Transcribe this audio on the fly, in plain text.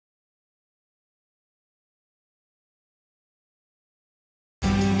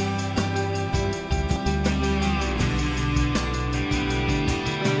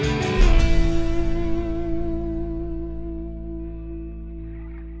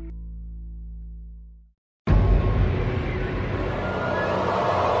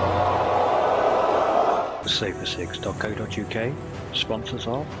safercigs.co.uk, sponsors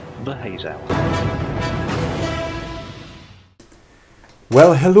of the Haze Hour.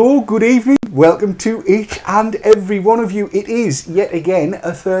 Well, hello, good evening, welcome to each and every one of you. It is yet again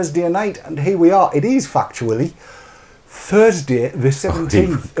a Thursday night, and here we are. It is factually Thursday the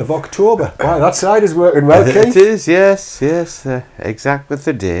 17th of October. Wow, that side is working well, Keith. It is, yes, exact with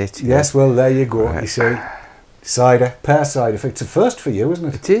the date. Yes, well, there you go, you see. Cider, pear cider. It's a first for you, isn't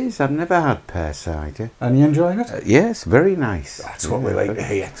it? It is. I've never had pear cider. And you enjoying it? Yes, very nice. That's what we like to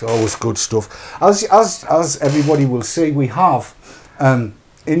hear. It's always good stuff. As everybody will see, we have in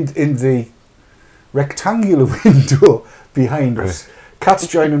the rectangular window behind us, Kat's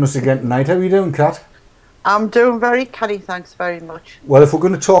joining us again tonight. How are you doing, Kat? I'm doing very canny, thanks very much. Well, if we're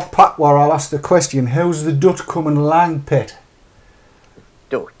going to talk Patwa, I'll ask the question: how's the dut coming along, Pet?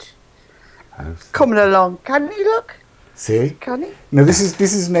 Dut. Coming along, can you look? See? Can you? Now this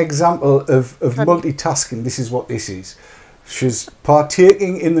is an example of multitasking. This is what this is. She's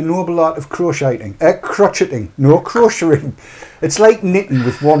partaking in the noble art of crocheting. Crocheting. No, crocheting. It's like knitting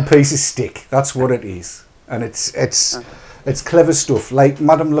with one piece of stick. That's what it is. And it's clever stuff. Like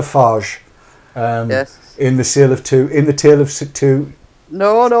Madame Lafarge. Yes. In the Tale of Two. In the Tale of Two.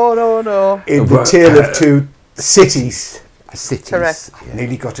 No. In the Tale of Two Cities. Cities. Correct. Yeah.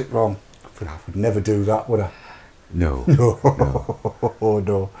 Nearly got it wrong. I would never do that, would I? No.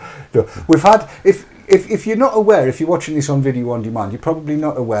 No. We've had, if you're not aware, if you're watching this on video on demand, you're probably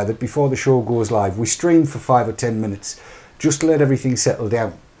not aware that before the show goes live, we stream for 5 or 10 minutes just to let everything settle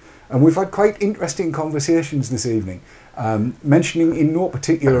down. And we've had quite interesting conversations this evening, mentioning in no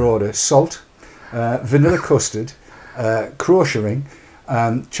particular order salt, vanilla custard, crocheting,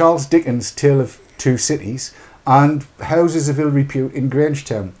 Charles Dickens' Tale of Two Cities, and houses of ill repute in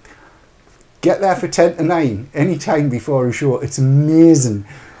Grangetown. Get there for 10 to 9 any time before a show. It's amazing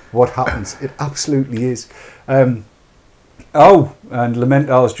what happens. It absolutely is. And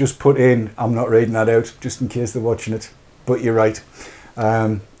Lamental's just put in, I'm not reading that out just in case they're watching it, but you're right.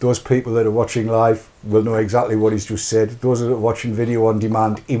 Those people that are watching live will know exactly what he's just said. Those that are watching video on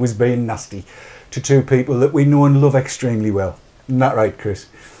demand, he was being nasty to two people that we know and love extremely well. Isn't that right, Chris?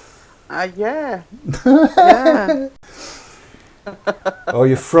 Yeah. Yeah. Oh,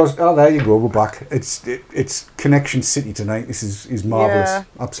 you're frozen. Oh, there you go. We're back. It's Connection City tonight. This is marvellous. Yeah.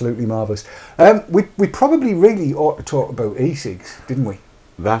 Absolutely marvellous. We probably really ought to talk about e-cigs, didn't we?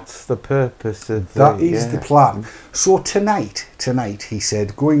 That's the purpose of That is the plan. So tonight, he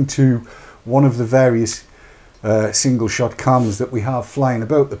said, going to one of the various single shot cams that we have flying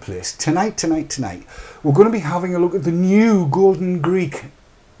about the place. Tonight, we're going to be having a look at the new Golden Greek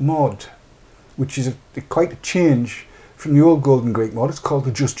mod, which is quite a change from the old Golden Greek mod. It's called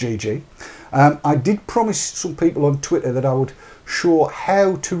the Just GG. I did promise some people on Twitter that I would show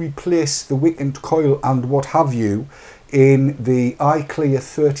how to replace the wick and coil and what have you in the iClear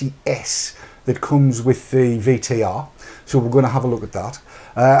 30S that comes with the VTR. So we're going to have a look at that.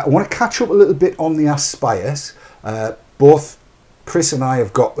 I want to catch up a little bit on the Aspires. Both Chris and I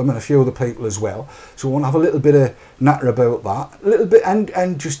have got them, and a few other people as well. So I want to have a little bit of natter about that, a little bit,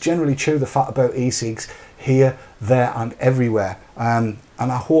 and just generally chew the fat about e-cigs here, there, and everywhere. And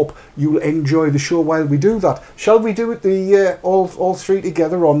I hope you'll enjoy the show while we do that. Shall we do it the all three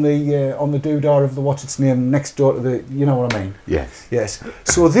together on the doodah of the what's its name next door to the, you know what I mean? Yes. Yes.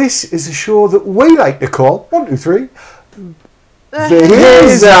 So this is a show that we like to call 1, 2, 3. The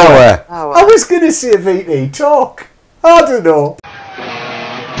Haze Hour. I was going to say VT Talk. I don't know.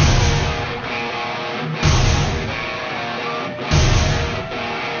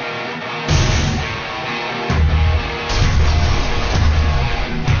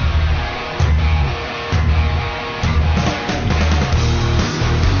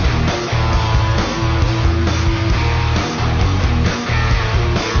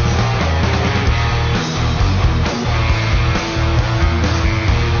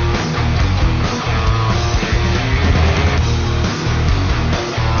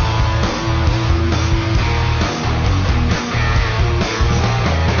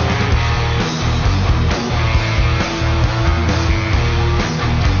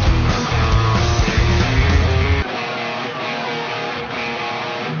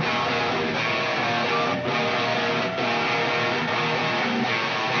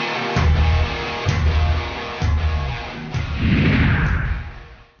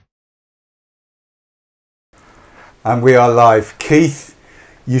 And we are live. Keith,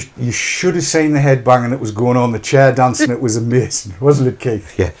 you should have seen the headbanging that was going on, the chair dancing. It was amazing, wasn't it,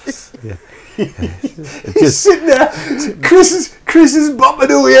 Keith? Yes. Yeah. Just sitting there. Chris is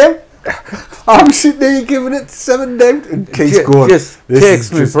bopping away. I'm sitting there giving it 7 out, and Keith's going. Just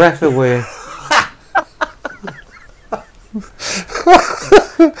takes my breath away.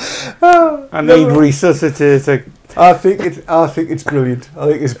 I need resuscitating. I think it's brilliant. I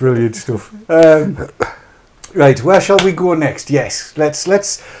think it's brilliant stuff. Right, where shall we go next? Yes, let's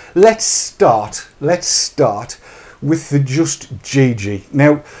start with the Just GG.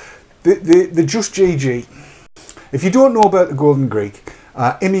 Now, the Just GG. If you don't know about the Golden Greek,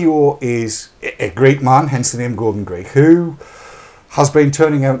 Imeo is a Greek man, hence the name Golden Greek, who has been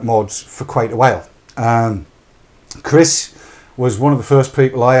turning out mods for quite a while. Chris was one of the first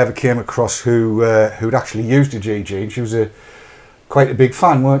people I ever came across who'd actually used a GG, and she was quite a big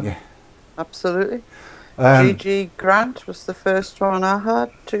fan, weren't you? Absolutely. GG Grant was the first one I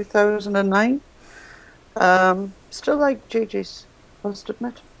had, 2009. Still like GG's, must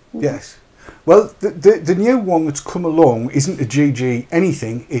admit. Yes. Well, the new one that's come along isn't a GG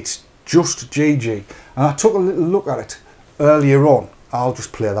anything, it's just GG. And I took a little look at it earlier on. I'll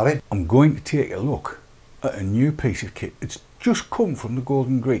just play that in. I'm going to take a look at a new piece of kit. It's just come from the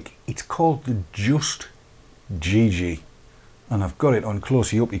Golden Greek. It's called the Just GG. And I've got it on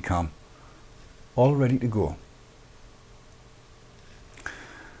closey uppy cam, all ready to go.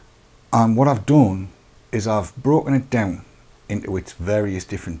 And what I've done is I've broken it down into its various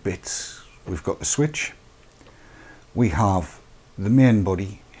different bits. We've got the switch, we have the main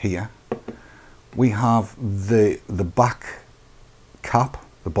body here, we have the back cap,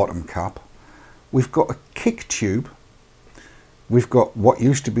 the bottom cap, we've got a kick tube, we've got what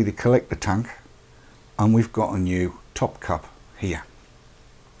used to be the collector tank, and we've got a new top cap here.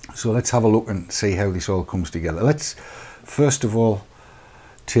 So let's have a look and see how this all comes together. Let's first of all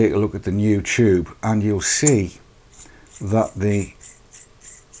take a look at the new tube, and you'll see that the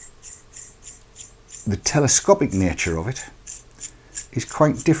telescopic nature of it is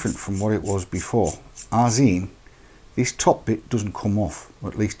quite different from what it was before. As in, this top bit doesn't come off, or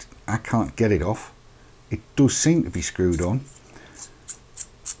at least I can't get it off. It does seem to be screwed on,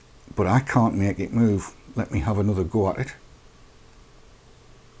 but I can't make it move. Let me have another go at it.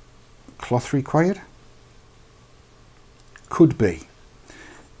 Cloth required? Could be.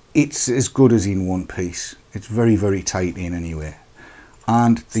 It's as good as in one piece. It's very, very tight in anyway.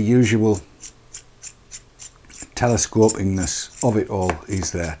 And the usual telescopingness of it all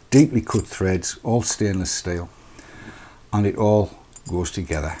is there. Deeply cut threads, all stainless steel, and it all goes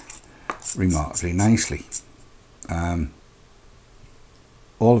together remarkably nicely.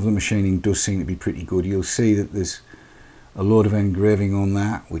 All of the machining does seem to be pretty good. You'll see that there's a load of engraving on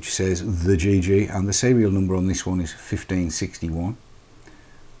that which says the GG, and the serial number on this one is 1561.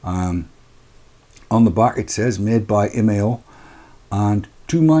 On the back it says made by Imeo and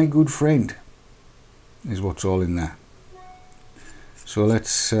to my good friend is what's all in there. So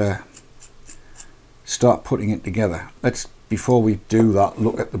let's start putting it together. Let's, before we do that,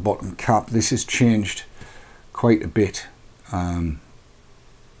 look at the bottom cap. This has changed quite a bit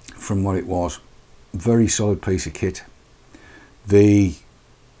from what it was. Very solid piece of kit. The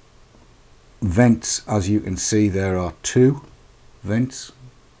vents, as you can see, there are two vents,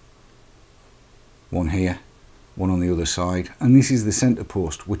 one here, one on the other side, and this is the center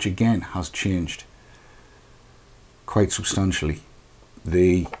post, which again has changed quite substantially.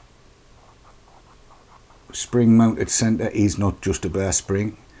 The spring mounted center is not just a bare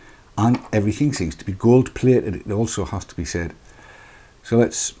spring, and everything seems to be gold plated, it also has to be said. So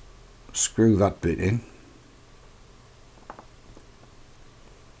let's screw that bit in.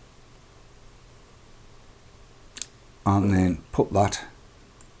 And then put that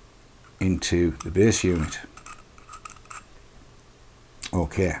into the base unit.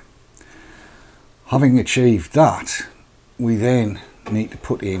 Okay, having achieved that, we then need to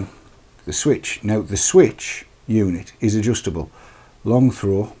put in the switch. Now the switch unit is adjustable, long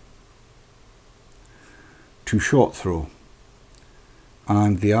throw to short throw,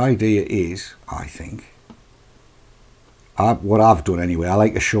 and the idea is, I think, what I've done anyway, I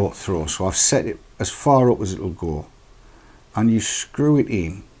like a short throw, so I've set it as far up as it'll go, and you screw it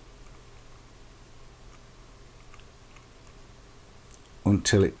in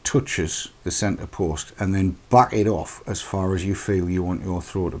until it touches the center post, and then back it off as far as you feel you want your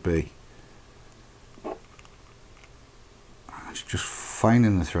throw to be. It's just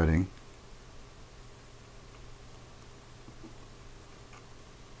finding the threading.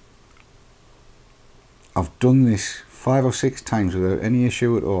 I've done this 5 or 6 times without any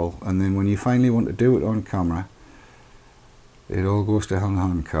issue at all, and then when you finally want to do it on camera, it all goes to hell in a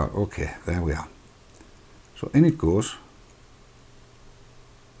handcart. Okay, there we are. So in it goes.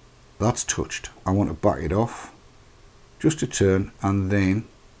 That's touched. I want to back it off, just a turn, and then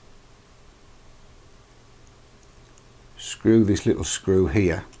screw this little screw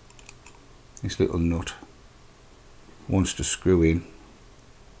here, this little nut, wants to screw in.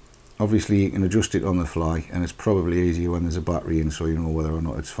 Obviously you can adjust it on the fly, and it's probably easier when there's a battery in, so you know whether or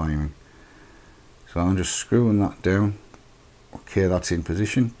not it's firing. So I'm just screwing that down. Okay, that's in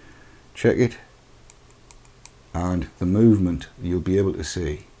position. Check it, and the movement you'll be able to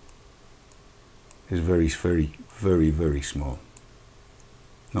see is very small,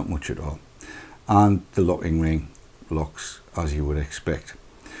 not much at all, and the locking ring locks as you would expect.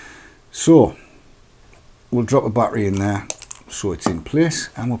 So we'll drop a battery in there so it's in place,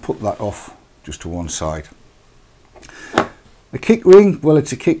 and we'll put that off just to one side. The kick ring, well,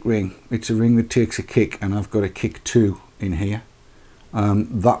 it's a kick ring. It's a ring that takes a kick, and I've got a kick 2 in here.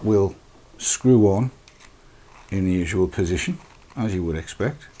 That will screw on in the usual position as you would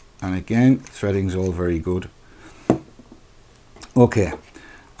expect, and again threading's all very good. Okay,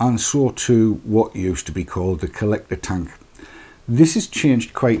 and so to what used to be called the collector tank. This has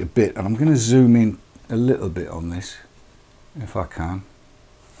changed quite a bit, and I'm going to zoom in a little bit on this if I can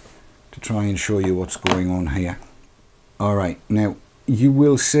to try and show you what's going on here. Alright, now you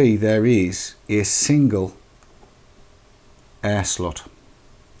will see there is a single air slot,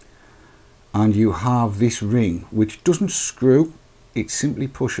 and you have this ring which doesn't screw, it simply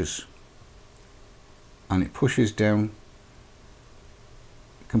pushes, and it pushes down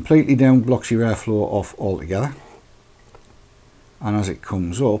completely down, blocks your airflow off altogether, and as it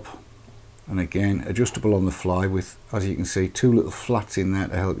comes up, and again adjustable on the fly with, as you can see, 2 little flats in there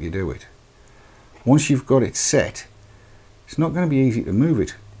to help you do it. Once you've got it set, it's not going to be easy to move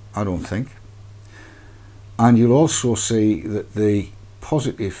it, I don't think. And you'll also see that the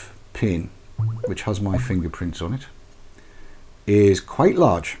positive pin, which has my fingerprints on it, is quite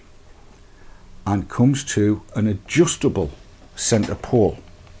large and comes to an adjustable center pole.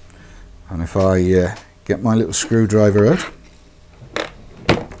 And if I get my little screwdriver out,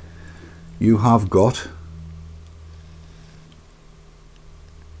 you have got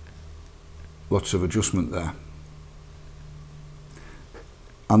lots of adjustment there,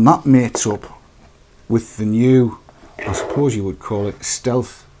 and that mates up with the new, I suppose you would call it,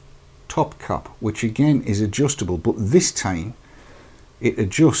 stealth top cap, which again is adjustable, but this time it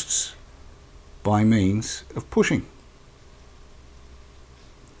adjusts by means of pushing.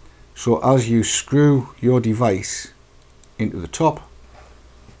 So as you screw your device into the top,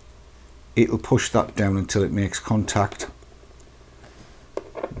 it'll push that down until it makes contact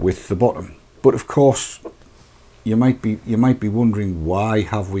with the bottom. But of course you might be wondering, why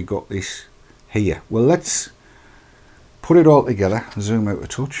have we got this here? Well, let's put it all together, zoom out a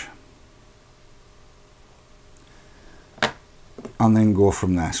touch, and then go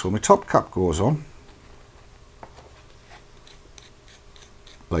from there. So my top cap goes on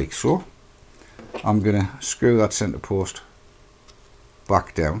like so. I'm going to screw that center post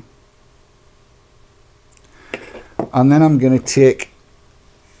back down, and then I'm going to take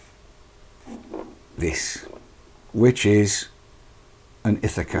this, which is an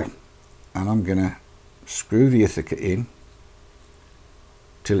Ithaca, and I'm going to screw the Ithaca in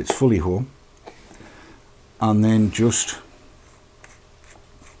till it's fully home, and then just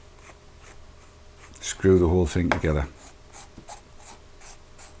screw the whole thing together.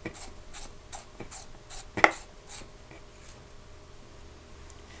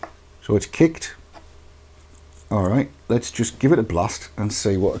 So it's kicked. Alright, let's just give it a blast and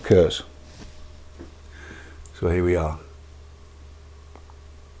see what occurs. So here we are.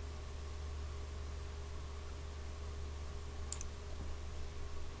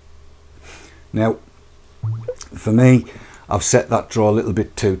 Now, for me, I've set that draw a little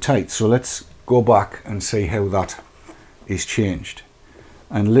bit too tight, so let's go back and see how that is changed.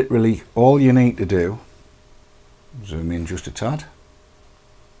 And literally all you need to do, zoom in just a tad,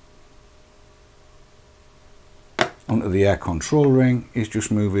 onto the air control ring, is just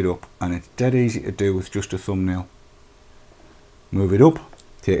move it up, and it's dead easy to do with just a thumbnail. Move it up,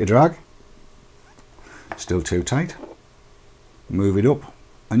 take a drag, still too tight, move it up,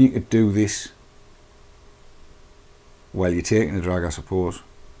 and you could do this while you're taking a drag, I suppose.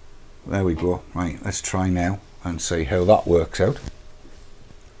 There we go. Right, let's try now and see how that works out.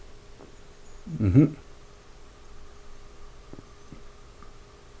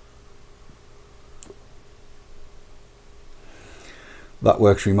 That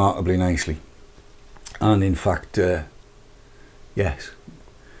works remarkably nicely, and in fact, yes,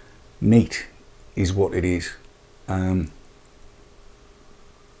 neat is what it is.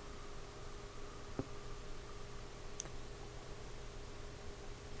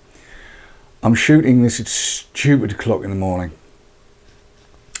 I'm shooting this at stupid o'clock in the morning,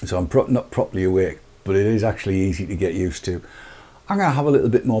 so I'm not properly awake, but it is actually easy to get used to. I'm going to have a little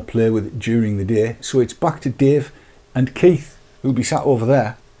bit more play with it during the day. So it's back to Dave and Keith, who'll be sat over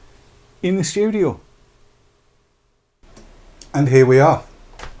there in the studio. And here we are,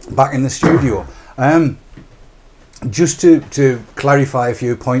 back in the studio. Just to clarify a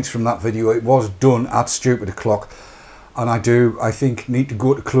few points from that video, it was done at stupid o'clock, and I think need to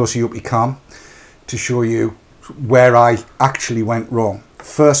go to closey uppy cam to show you where I actually went wrong.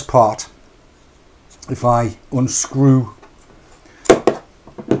 First part, if I unscrew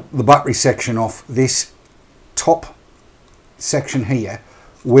the battery section off, this top section here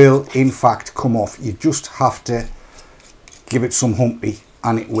will in fact come off. You just have to give it some humpy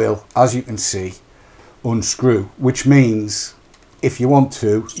and it will, as you can see, unscrew, which means if you want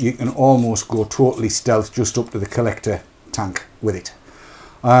to, you can almost go totally stealth just up to the collector tank with it.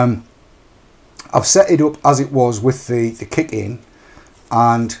 I've set it up as it was with the kick in,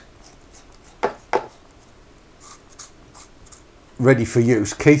 and ready for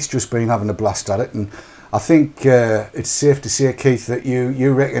use. Keith's just been having a blast at it, and I think it's safe to say, Keith, that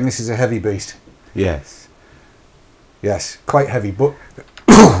you reckon this is a heavy beast. Yes. Yes, quite heavy, but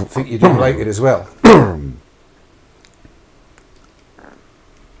I think you do like it as well.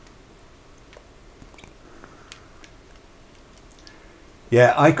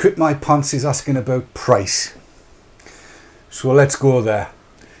 Yeah, I Quit My Pants is asking about price. So let's go there.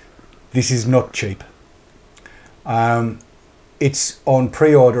 This is not cheap. It's on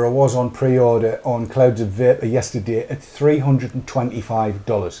pre-order, or was on pre-order on Clouds of Vapor yesterday at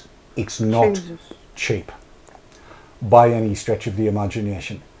 $325. It's not cheap by any stretch of the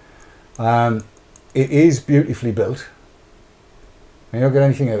imagination. It is beautifully built. You don't get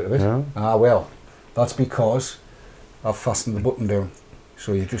anything out of it? No. Ah, well, that's because I've fastened the button down.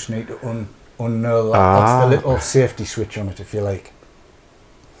 So you just need to unknurl that. That's the little safety switch on it, if you like.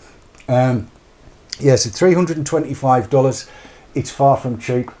 Yes, it's $325. It's far from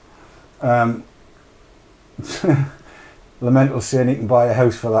cheap. Lamental saying you can buy a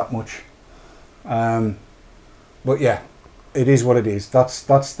house for that much. But yeah, it is what it is.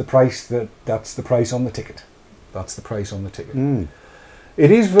 That's the price. That's the price on the ticket. That's the price on the ticket.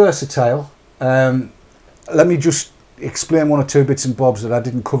 It is versatile. Let me just explain one or two bits and bobs that I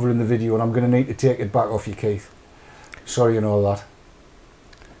didn't cover in the video, and I'm going to need to take it back off you, Keith. Sorry and all that.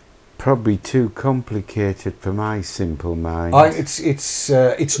 Probably too complicated for my simple mind. It's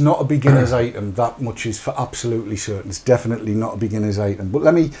not a beginner's item. That much is for absolutely certain. It's definitely not a beginner's item. But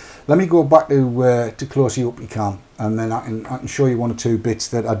let me go back to closey up you can, and then I can show you one or two bits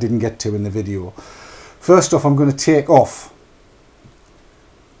that I didn't get to in the video. First off, I'm going to take off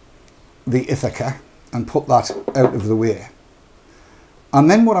the Ithaca and put that out of the way. And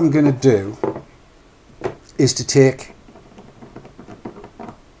then what I'm going to do is to take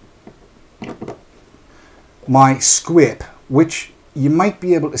my squip, which you might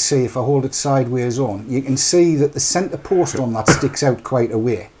be able to see if I hold it sideways on. You can see that the centre post on that sticks out quite a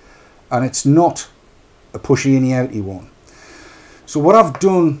way, and it's not a pushy inny outy one. So what I've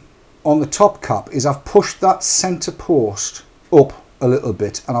done on the top cap is I've pushed that centre post up a little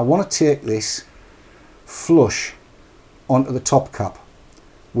bit, and I want to take this flush onto the top cap,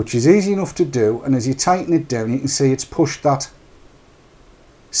 which is easy enough to do, and as you tighten it down you can see it's pushed that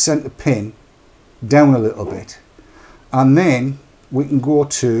centre pin down a little bit, and then we can go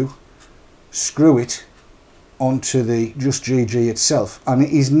to screw it onto the Just GG itself, and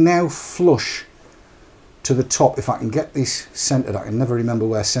it is now flush to the top. If I can get this centred, I can never remember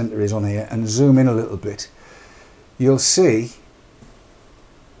where centre is on here, and zoom in a little bit, you'll see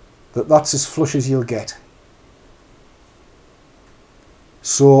that that's as flush as you'll get.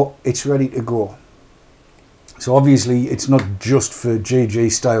 So it's ready to go. So obviously it's not just for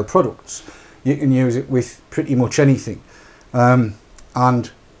GG style products. You can use it with pretty much anything. And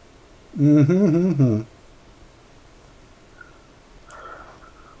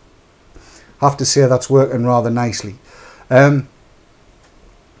have to say that's working rather nicely. It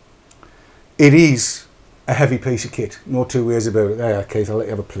is a heavy piece of kit, no two ways about it. There, Keith, I'll let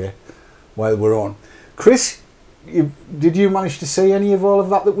you have a play while we're on. Chris, did you manage to see any of all of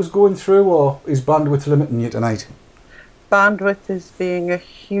that was going through, or is bandwidth limiting you tonight? Bandwidth is being a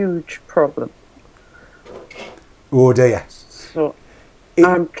huge problem. Oh dear. So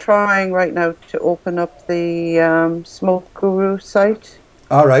I'm trying right now to open up the Smoke Guru site.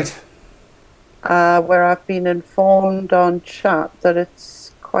 All right. Where I've been informed on chat that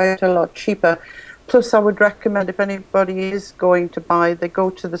it's quite a lot cheaper. Plus, I would recommend if anybody is going to buy, they go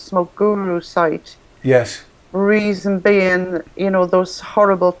to the Smoke Guru site. Yes. Reason being, you know, those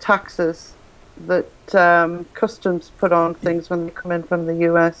horrible taxes that customs put on things when they come in from the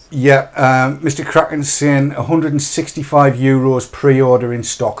US. Yeah, Mr. Kraken's saying €165 pre-order in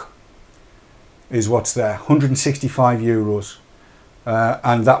stock. is what's there, €165.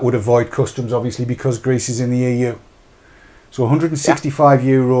 And that would avoid customs, obviously, because Greece is in the EU. So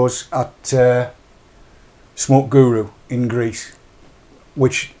 €165 at Smoke Guru in Greece,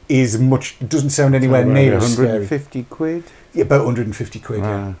 which is much, it doesn't sound anywhere near as scary. 150 quid? Yeah, about 150 quid,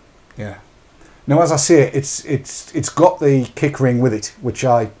 Right. yeah. Now, as I say, it's got the kick ring with it, which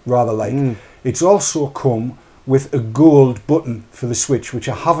I rather like. It's also come with a gold button for the switch, which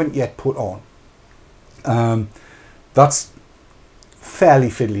I haven't yet put on. That's fairly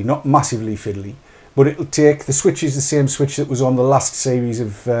fiddly, not massively fiddly, but it'll take, the switch is the same switch that was on the last series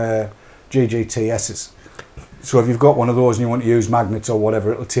of JGTS's. So if you've got one of those and you want to use magnets or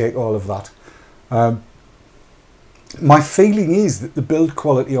whatever, it'll take all of that. My feeling is that the build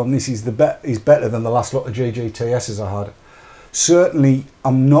quality on this is better than the last lot of JGTS's I had. Certainly,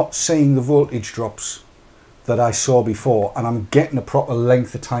 I'm not seeing the voltage drops that I saw before, and I'm getting a proper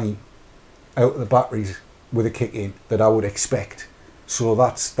length of time out of the batteries with a kick in that I would expect. So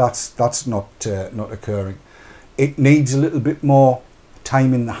that's not occurring. It needs a little bit more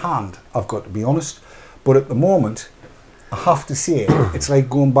time in the hand, I've got to be honest. But at the moment, I have to say, it's like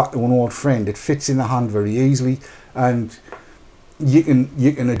going back to an old friend. It fits in the hand very easily, and you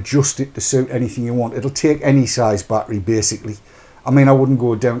can adjust it to suit anything you want. It'll take any size battery basically. I mean, I wouldn't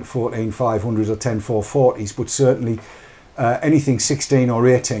go down to 14500s or 10440s, but certainly anything 16 or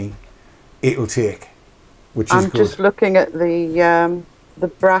 18 it'll take, which is good. I'm just looking at the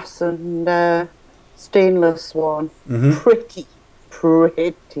brass and stainless one. Pretty,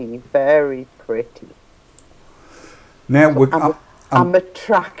 very pretty. Now I'm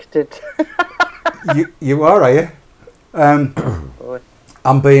attracted. you are you? I'm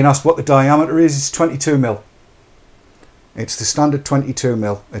being asked what the diameter is. It's 22mm. It's the standard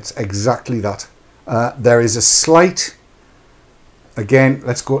 22mm. It's exactly that. There is a slight, again,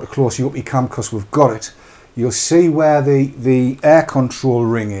 let's go to close up cam because we've got it. You'll see where the air control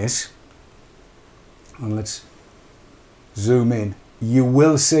ring is, and let's zoom in. You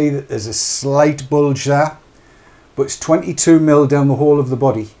will see that there's a slight bulge there, but it's 22mm down the whole of the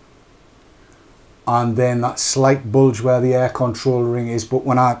body, and then that slight bulge where the air control ring is. But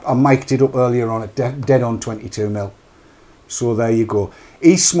when I mic'd it up earlier on, it dead on 22mm. So there you go.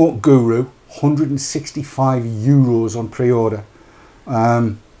 eSmoke Guru, €165 on pre-order.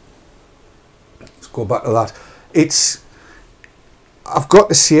 Let's go back to that. I've got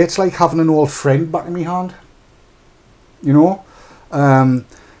to say, it's like having an old friend back in my hand. You know,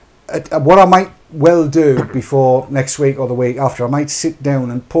 what I might well do before next week or the week after, I might sit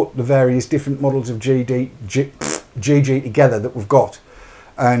down and put the various different models of GG together that we've got,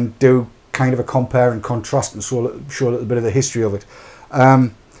 and do kind of a compare and contrast and show a little bit of the history of it.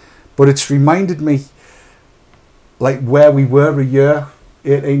 But it's reminded me like where we were a year,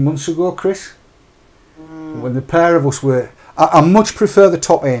 18 months ago, Chris, when the pair of us were. I much prefer the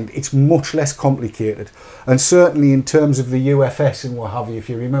top end. It's much less complicated, and certainly in terms of the UFS and what have you, if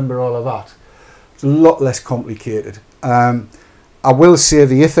you remember all of that, it's a lot less complicated. I will say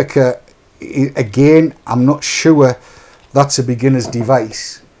the Ithaca, again, I'm not sure that's a beginner's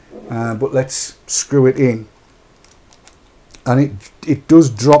device, but let's screw it in, and it does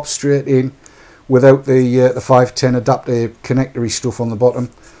drop straight in without the 510 adapter connectory stuff on the bottom,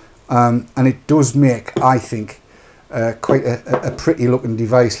 and it does make, I think, quite a pretty looking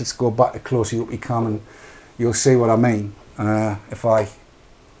device. Let's go back to close up cam and you'll see what I mean. If I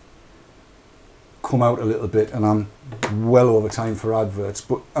come out a little bit, and I'm well over time for adverts,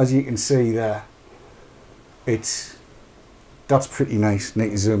 but as you can see there, that's pretty nice. Need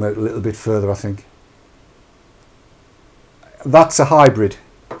to zoom out a little bit further, I think. That's a hybrid,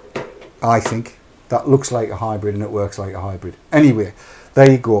 I think. That looks like a hybrid and it works like a hybrid. Anyway,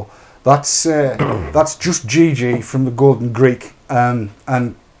 there you go. That's just GG from the Golden Greek, and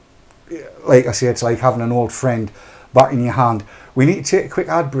like I say, it's like having an old friend back in your hand. We need to take a quick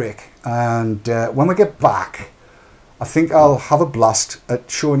ad break, and when we get back, I think I'll have a blast at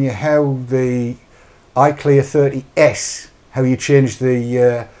showing you how the iClear 30S, how you change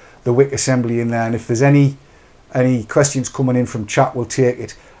the wick assembly in there, and if there's any questions coming in from chat, we'll take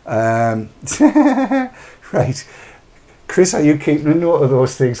it. Right. Chris, are you keeping a note of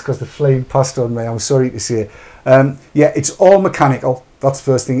those things? Because they're flying past on me, I'm sorry to say. Yeah, it's all mechanical. That's the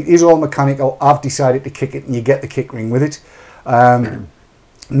first thing. It is all mechanical. I've decided to kick it, and you get the kick ring with it.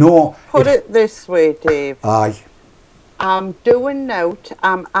 No. Put it this way, Dave. Aye. I'm doing note.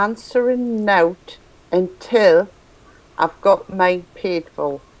 I'm answering note until I've got mine paid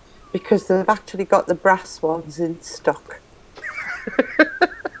for, because they've actually got the brass ones in stock.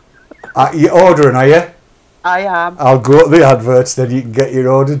 You're ordering, are you? I am. I'll go to the adverts, then you can get your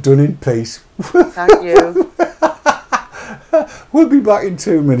order done in peace. Thank you. We'll be back in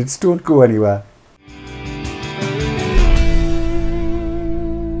 2 minutes. Don't go anywhere.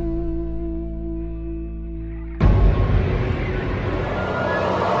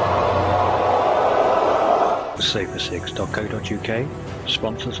 SaveTheSigs.co.uk,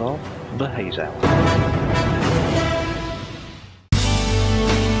 sponsors of the Haze Hour.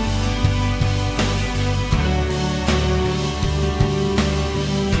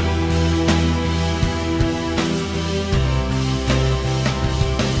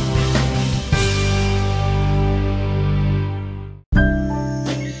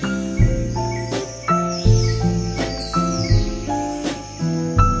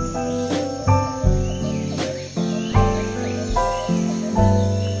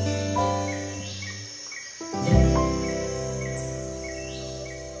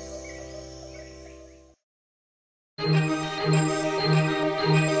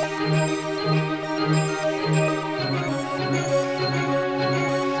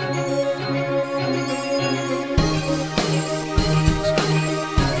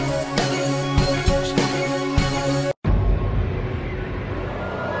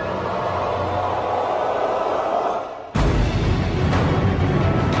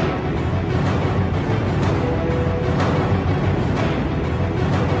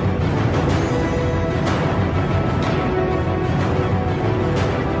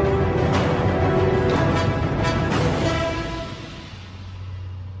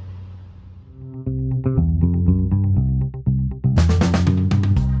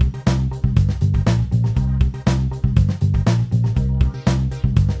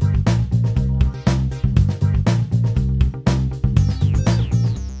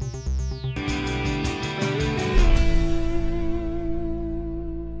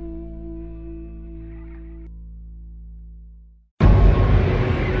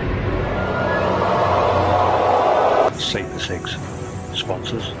 Save the Sigs,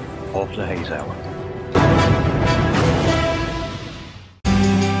 sponsors of the Haze Hour.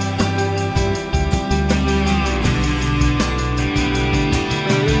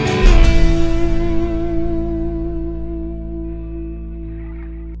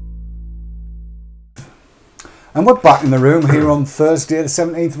 And we're back in the room here on Thursday the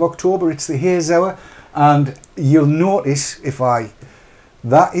 17th of October. It's the Haze Hour, and you'll notice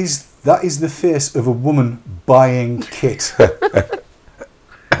that is the face of a woman buying kit.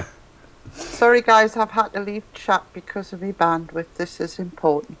 Sorry guys, I've had to leave chat because of my bandwidth. This is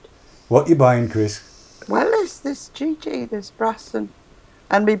important. What you buying, Chris? Well, there's this GG, there's brass, and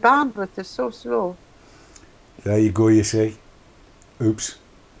my bandwidth is so slow. There you go, you see. Oops.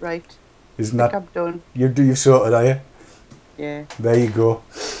 Right. Isn't I think that... I'm done. You've sorted, are you? Yeah. There you go.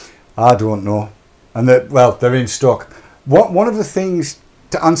 I don't know. And they're in stock. One of the things,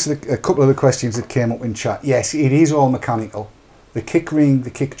 to answer a couple of the questions that came up in chat, yes, it is all mechanical. The kick ring, the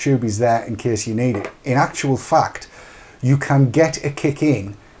kick tube is there in case you need it. In actual fact, you can get a kick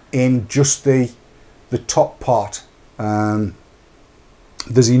in just the top part. There's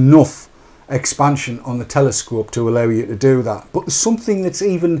enough expansion on the telescope to allow you to do that. But there's something that's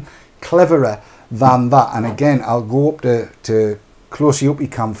even cleverer than that. And again, I'll go up to close you up you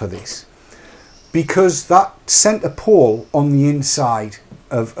can for this. Because that centre pole on the inside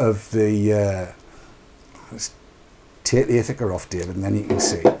of the... let's take the Ithaca off, David, and then you can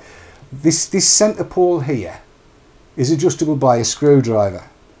see. This centre pole here is adjustable by a screwdriver.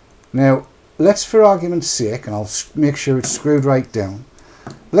 Now, let's, for argument's sake, and I'll make sure it's screwed right down,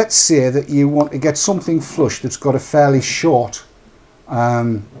 let's say that you want to get something flush that's got a fairly short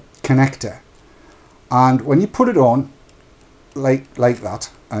connector. And when you put it on, like that,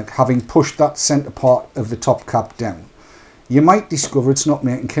 having pushed that centre part of the top cap down, you might discover it's not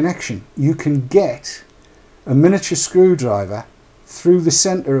making connection. You can get a miniature screwdriver through the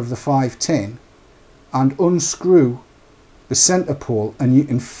centre of the 510 and unscrew the centre pole, and you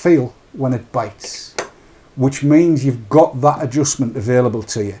can feel when it bites, which means you've got that adjustment available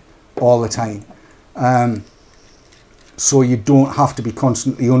to you all the time. So you don't have to be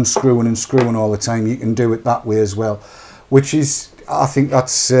constantly unscrewing and screwing all the time. You can do it that way as well, which is, I think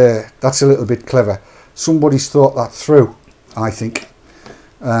that's a little bit clever. Somebody's thought that through, I think.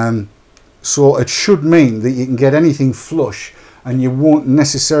 So it should mean that you can get anything flush and you won't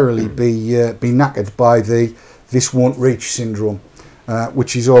necessarily be knackered by the this won't reach syndrome,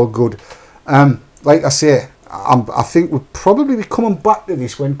 which is all good. Like I say, I think we'll probably be coming back to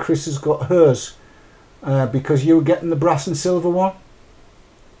this when Chris has got hers, because you were getting the brass and silver one.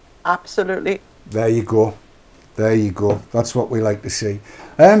 Absolutely. There you go. There you go. That's what we like to see.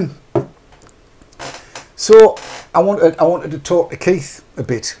 So I wanted to talk to Keith a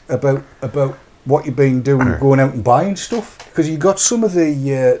bit about what you've been doing, going out and buying stuff, because you got some of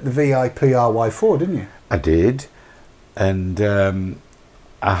the VIP RY4, didn't you? I did, and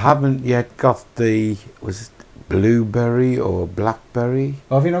I haven't yet got the, was it blueberry or blackberry?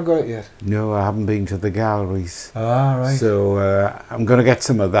 Oh, have you not got it yet? No, I haven't been to the galleries. Ah, right. So I'm going to get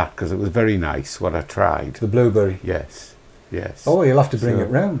some of that because it was very nice what I tried. The blueberry. Yes, yes. Oh, you'll have to bring it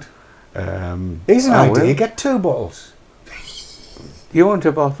round. Here's an idea. You get 2 bottles. You want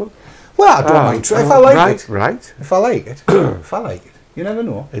a bottle? Well, I don't mind. If I like it. Right. If I like it. If I like it. You never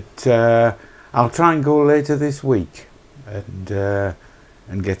know. I'll try and go later this week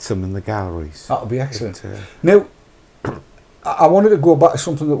and get some in the galleries. That'll be excellent. Now, I wanted to go back to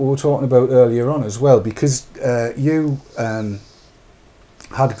something that we were talking about earlier on as well, because you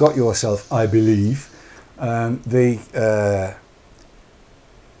had got yourself, I believe,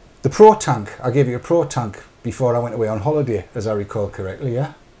 the Pro Tank. I gave you a Pro Tank before I went away on holiday, as I recall correctly,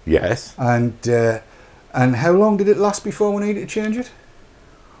 yeah? Yes. And how long did it last before we needed to change it?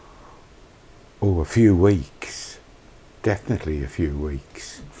 Oh, a few weeks. Definitely a few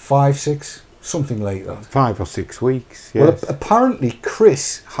weeks. 5, 6, something like that. 5 or 6 weeks, yes. Well, apparently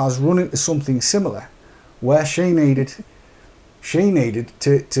Chris has run into something similar, where she needed to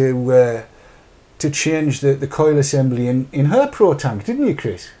change the coil assembly in her Pro Tank, didn't you,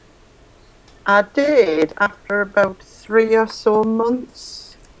 Chris? I did, after about 3 or so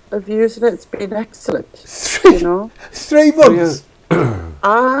months of using it. It's been excellent. 3 months?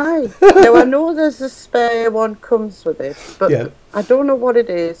 Aye. Now, I know there's a spare one comes with it, but yeah. I don't know what it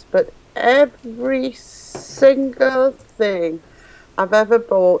is, but every single thing I've ever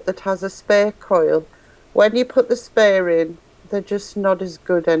bought that has a spare coil, when you put the spare in, they're just not as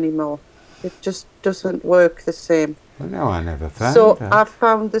good anymore. It just doesn't work the same. Well, no, I never found so that. I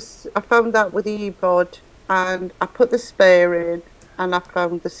found that with the eVod, and I put the spare in, and I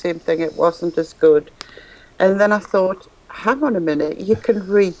found the same thing. It wasn't as good. And then I thought, hang on a minute, you can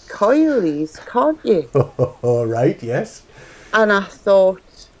recoil these, can't you? All right, yes. And I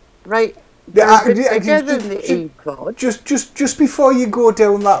thought, right, bigger than the eVod. Just before you go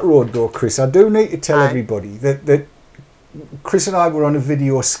down that road, though, Chris, I do need to tell everybody that Chris and I were on a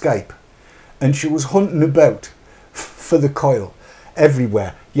video Skype, and she was hunting about for the coil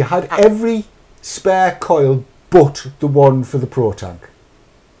everywhere. You had every spare coil but the one for the Pro Tank.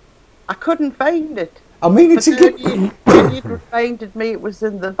 I couldn't find it. I mean, it's a good... You reminded me it was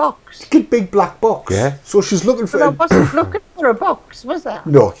in the box. Good big black box. Yeah. So she's looking for... But I wasn't looking for a box, was I?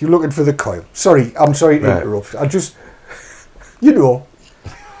 No, you're looking for the coil. Sorry, I'm sorry to interrupt. I just... You know.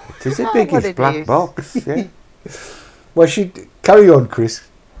 It is a biggish black box, yeah. Well, carry on, Chris.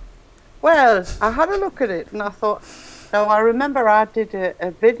 Well, I had a look at it and I thought... Now, I remember I did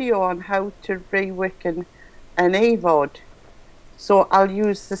a video on how to re-wick an eVod. So I'll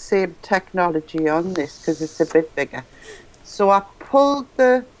use the same technology on this because it's a bit bigger. So I pulled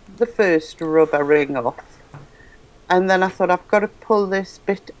the first rubber ring off, and then I thought I've got to pull this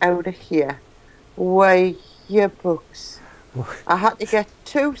bit out of here. Way your books. I had to get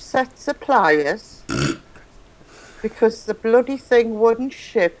 2 sets of pliers because the bloody thing wouldn't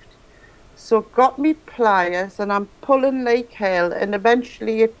shift. So got me pliers and I'm pulling like hell, and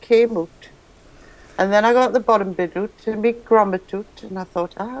eventually it came out. And then I got the bottom bit out and my grommet out, and I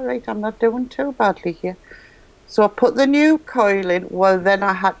thought, all right, I'm not doing too badly here. So I put the new coil in. Well, then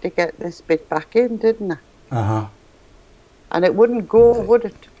I had to get this bit back in, didn't I? Uh-huh. And it wouldn't go, would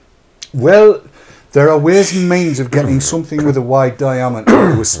it? Well, there are ways and means of getting something with a wide diameter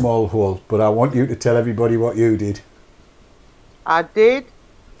into a small hole, but I want you to tell everybody what you did. I did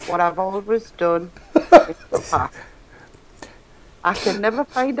what I've always done. It's the pack. I can never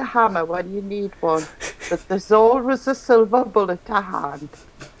find a hammer when you need one, but there's always a silver bullet to hand.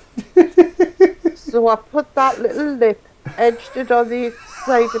 So I put that little lip, edged it on the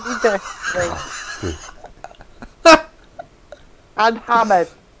side of the desk thing, and hammered.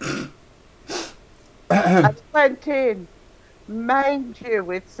 And went in. Mind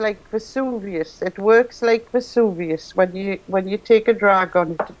you, it's like Vesuvius. It works like Vesuvius when you take a drag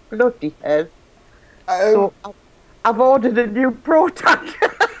on it. Bloody hell. So I've ordered a new Pro Tank.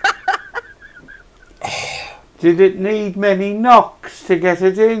 Did it need many knocks to get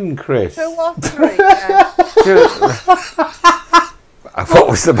it in, Chris? 2 or 3, yeah. What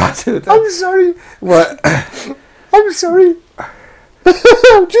was the matter? I'm sorry. What? I'm sorry.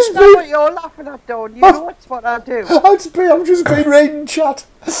 I'm just That's what you're laughing at, Dawn. You know it's what I do. I'm just being reading chat.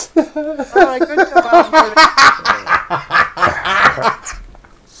 Alright, good job.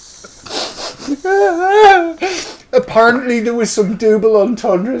 Apparently there was some double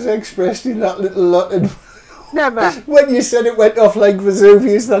entendres expressed in that little lot, and Never. When you said it went off like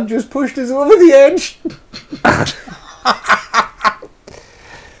Vesuvius, that just pushed us over the edge.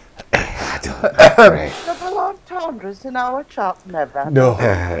 Double entendres in our chat, never. No,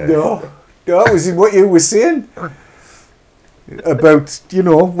 no. That was what you were saying. About, you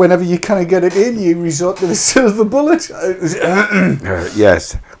know, whenever you kind of get it in, you resort to the silver bullet.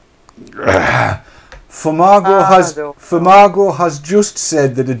 Yes. Farmago has just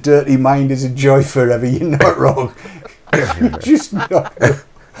said that a dirty mind is a joy forever. You're not wrong.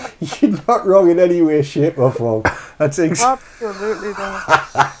 You're not wrong in any way, shape or form. That's Absolutely not.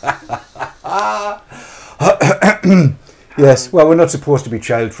 Yes, well, we're not supposed to be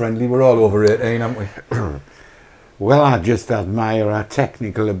child friendly. We're all over 18, aren't we? Well, I just admire our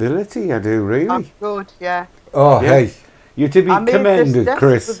technical ability. I do, really. I'm good, yeah. Oh, Yeah. hey. You're to be commended, I made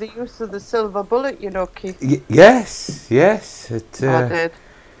Chris. this with the use of the silver bullet, you know, Keith. Yes, yes. I did.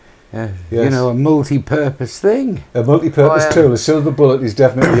 Yes. You know, a multi-purpose thing. A multi-purpose tool. A silver bullet is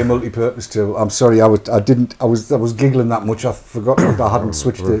definitely a multi-purpose tool. I'm sorry, I was giggling that much. I forgot that I hadn't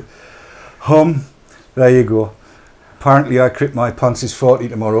switched it. There you go. Apparently, I crit my pants is 40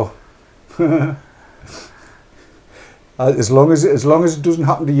 tomorrow. As long as it doesn't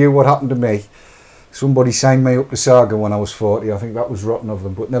happen to you, what happened to me? Somebody signed me up to Saga when I was 40. I think that was rotten of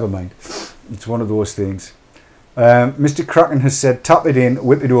them, but never mind. It's one of those things. Mr. Kraken has said, tap it in,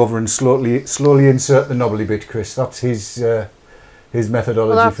 whip it over, and slowly insert the knobbly bit, Chris. That's his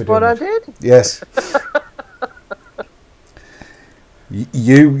methodology Well, for that's doing what I it. did. Yes.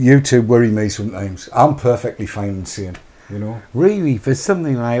 You two worry me sometimes. I'm perfectly fine and sane, you know. Really, for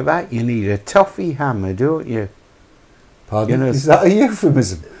something like that, you need a toffee hammer, don't you? Pardon? You know, is that a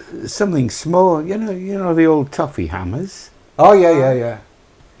euphemism? Something small, you know the old toffee hammers. Oh yeah.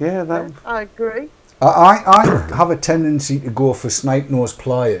 Yeah, that. I agree. I have a tendency to go for snipe nose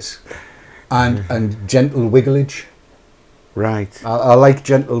pliers and gentle wigglage. Right. I like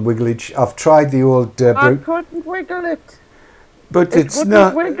gentle wigglage. I've tried the old I couldn't wiggle it. But It it's wouldn't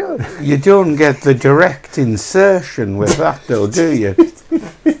not. wiggle. You don't get the direct insertion with that, though, do you?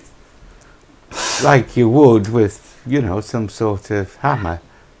 Like you would with, you know, some sort of hammer.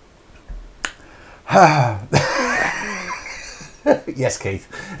 Yes, Keith.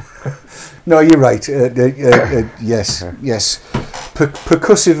 No, you're right. Yes.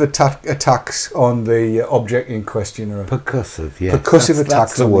 Percussive attacks on the object in question. Percussive, yes. Percussive attacks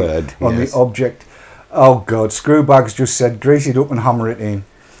that's the word. on Yes. the object. Oh God, Screwbags just said, grease it up and hammer it in.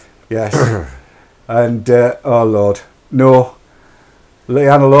 Yes. And oh Lord, no.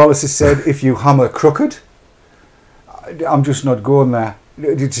 Leanna Lawless has said, if you hammer crooked, I'm just not going there.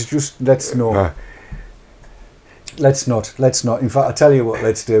 It's just, let's not. Let's not. In fact, I'll tell you what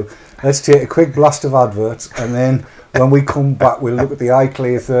let's do. Let's take a quick blast of adverts, and then when we come back, we'll look at the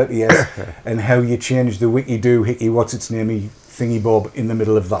iClear 30S and how you change the wiki-do hickey what's-its-namey thingy bob in the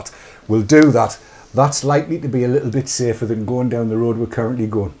middle of that. We'll do that. That's likely to be a little bit safer than going down the road we're currently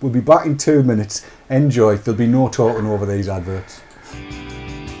going. We'll be back in 2 minutes. Enjoy. There'll be no talking over these adverts.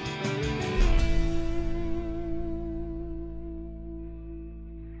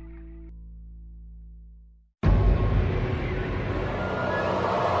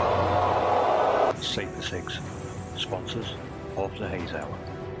 e-cigs, sponsors of the Haze Hour.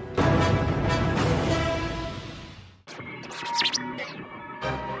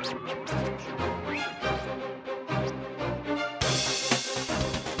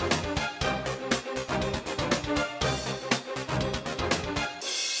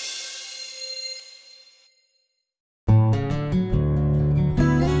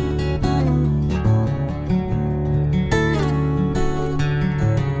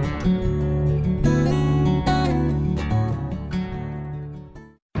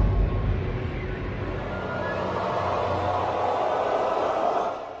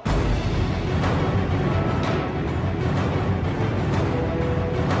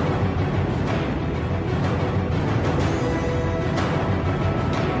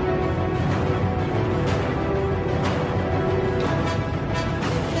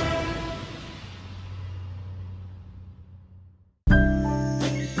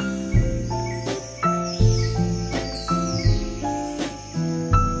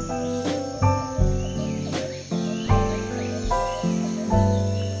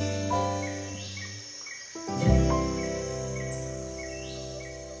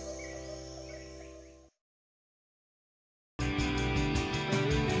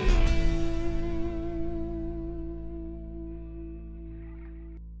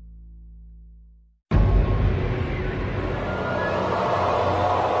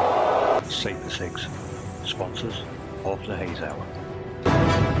 e-cigs, sponsors of the Haze Hour.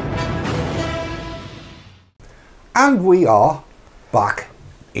 And we are back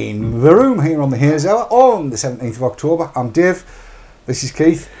in the room here on the Haze Hour on the 17th of October. I'm Dave, this is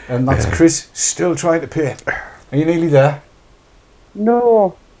Keith, and that's Chris, still trying to paint. Are you nearly there?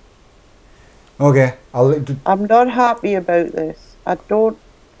 No. Okay, I'm not happy about this. I don't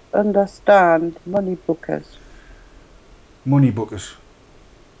understand money bookers. Money bookers.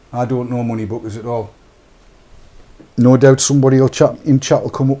 I don't know money bookers at all. No doubt somebody in chat will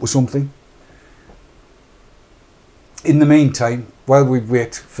come up with something. In the meantime, while we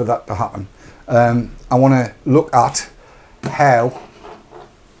wait for that to happen, I want to look at how...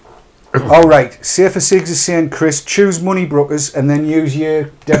 Alright, say for Sigs is saying, Chris, choose money brokers and then use your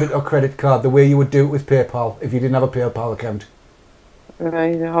debit or credit card the way you would do it with PayPal if you didn't have a PayPal account.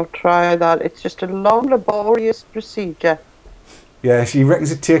 Right, I'll try that. It's just a long, laborious procedure. Yeah, she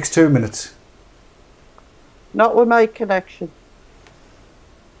reckons it takes 2 minutes. Not with my connection.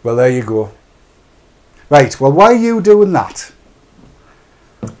 Well, there you go. Right, well, while you doing that,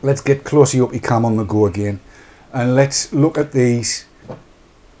 let's get closey up your cam on the go again. And let's look at these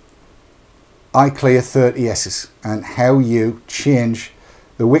iClear 30S's and how you change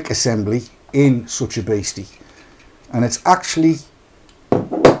the wick assembly in such a beastie. And it's actually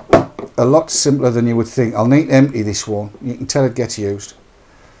a lot simpler than you would think. I'll need to empty this one. You can tell it gets used.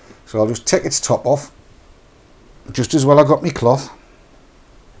 So I'll just take its top off. Just as well I got my cloth.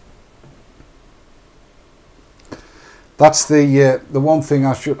 That's the one thing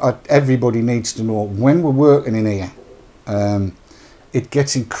everybody needs to know. When we're working in here, it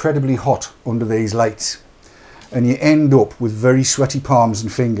gets incredibly hot under these lights. And you end up with very sweaty palms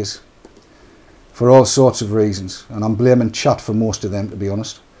and fingers. For all sorts of reasons. And I'm blaming chat for most of them, to be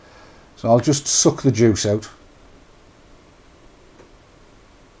honest. So I'll just suck the juice out.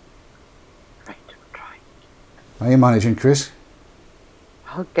 Right, I'll try. How are you managing, Chris?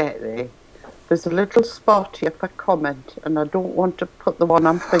 I'll get there. There's a little spot here for comment, and I don't want to put the one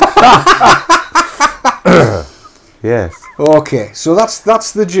I'm thinking. Yes. Okay, so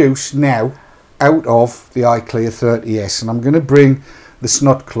that's the juice now out of the iClear 30S, and I'm going to bring the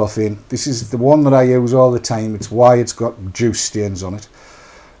snot cloth in. This is the one that I use all the time. It's why it's got juice stains on it.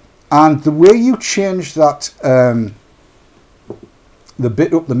 And the way you change that, the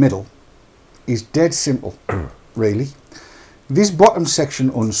bit up the middle, is dead simple, really. This bottom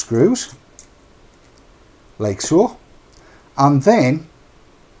section unscrews, like so, and then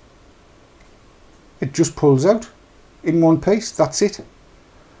it just pulls out in one piece. That's it.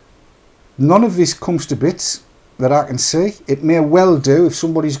 None of this comes to bits that I can see. It may well do if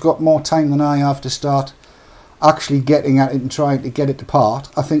somebody's got more time than I have to start actually getting at it and trying to get it apart.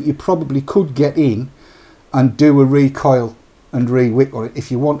 I think you probably could get in and do a recoil and re-wick on it if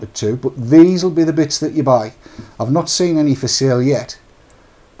you wanted to, but these will be the bits that you buy. I've not seen any for sale yet,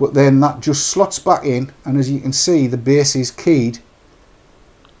 but then that just slots back in, and as you can see, the base is keyed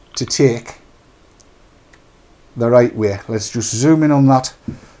to take the right way. Let's just zoom in on that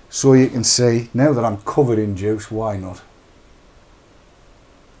so you can see. Now that I'm covered in juice, why not?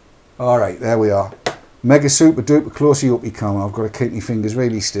 Alright, there we are. Mega super duper closey up you come. I've got to keep my fingers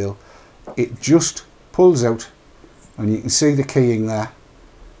really still. It just pulls out, and you can see the keying there,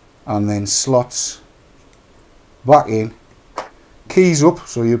 and then slots back in. Keys up,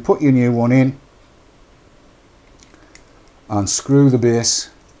 so you put your new one in and screw the base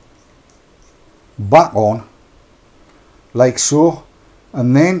back on like so,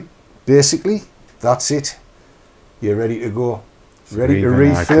 and then basically that's it. You're ready to go, ready to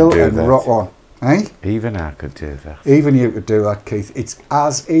refill and rock on. Eh? Even I could do that. Even you could do that, Keith. It's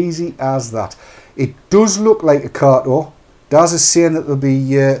as easy as that. It does look like a carto. Daz is saying that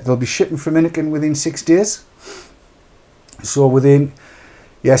they'll be shipping from Innikin within 6 days. So within,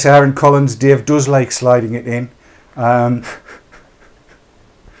 yes, Aaron Collins, Dave does like sliding it in. And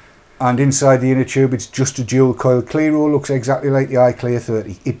inside the inner tube, it's just a dual coil Clearo. Looks exactly like the iClear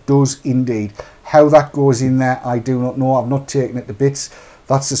 30. It does indeed. How that goes in there, I do not know. I've not taken it to bits.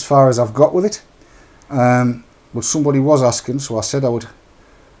 That's as far as I've got with it. But somebody was asking, so I said I would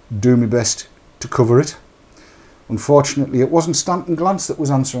do my best to cover it. Unfortunately, it wasn't Stanton Glance that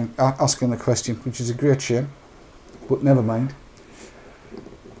was asking the question, which is a great shame. But never mind.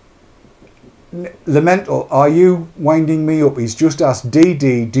 Lamental, are you winding me up? He's just asked,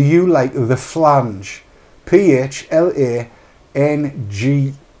 DD, do you like the flange? PHLANGE.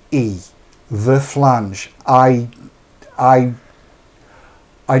 The flange. I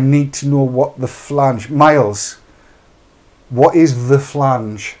need to know what the flange... Miles, what is the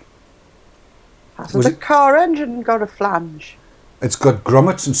flange? Has the car engine got a flange? It's got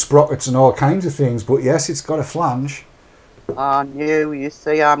grommets and sprockets and all kinds of things, but yes, it's got a flange. I knew, you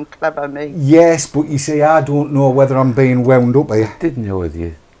see, I'm clever, me. Yes, but you see, I don't know whether I'm being wound up here. Didn't know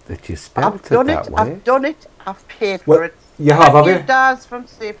that you spelt I've done that it, way. I've done it, I've paid Well, for it. you have you? Daz from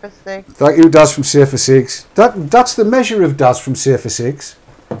Safer Sig. Thank you, Daz from Safer Sigs. That's the measure of Daz from Safer Sigs.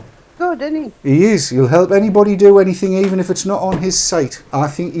 Good, isn't he? He is. He'll help anybody do anything, even if it's not on his site. I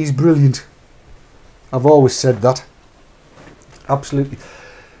think he's brilliant. I've always said that. Absolutely.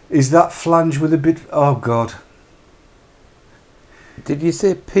 Is that flange with a bit... Oh, God. Did you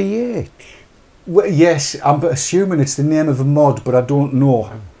say pH? Well, yes, I'm assuming it's the name of a mod, but I don't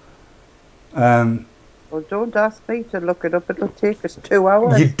know. Well, don't ask me to look it up. It'll take us 2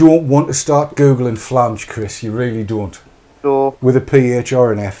 hours. You don't want to start Googling flange, Chris. You really don't. No. With a PH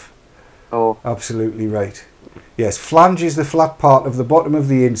or an F. Oh. Absolutely right. Yes, flange is the flat part of the bottom of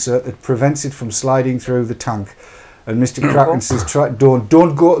the insert that prevents it from sliding through the tank. And Mr. Kraken says,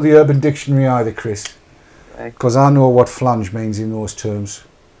 don't go to the Urban Dictionary either, Chris. Because I know what flange means in those terms.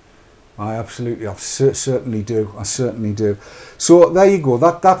 I certainly do. I certainly do. So there you go.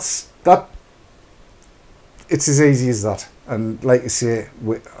 That's it's as easy as that. And like I say,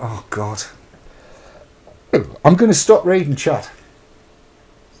 oh God, I'm going to stop reading chat.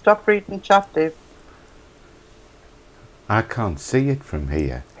 Stop reading chat, Dave. I can't see it from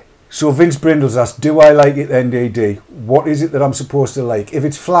here. So Vince Brindle's asked, do I like it NDD? What is it that I'm supposed to like? If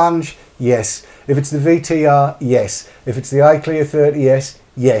it's flange, yes. If it's the VTR, yes. If it's the iClear 30S,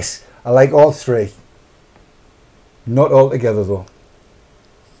 yes. I like all three. Not all together though.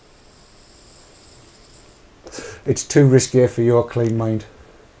 It's too risky for your clean mind.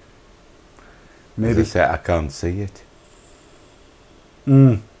 Maybe. As I say, I can't see it.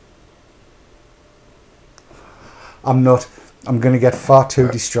 I'm not. I'm going to get far too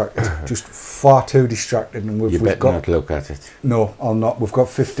distracted. Just far too distracted. And we've better got, not look at it. No, I'll not. We've got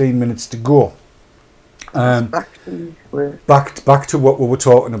 15 minutes to go. Back to what we were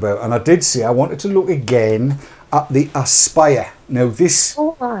talking about. And I did say I wanted to look again at the Aspire. Now this...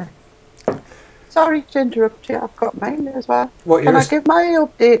 Oh, hi. Sorry to interrupt you. I've got mine as well. Can I give my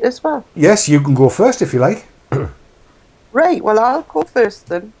update as well? Yes, you can go first if you like. Right, well, I'll go first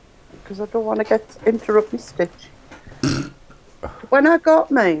then, because I don't want to interrupt my stitch. When I got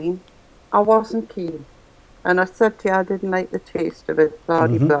mine, I wasn't keen. And I said to you I didn't like the taste of it, blah,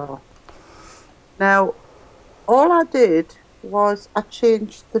 blah. Now, all I did was I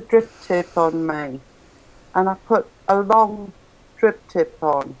changed the drip tip on mine. And I put a long drip tip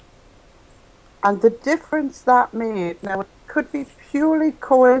on. And the difference that made, now it could be purely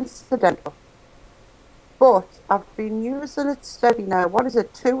coincidental, but I've been using it steady now. What is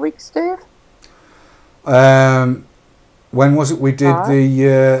it, 2 weeks, Dave? When was it we did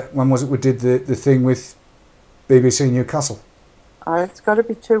the thing with BBC Newcastle? It's got to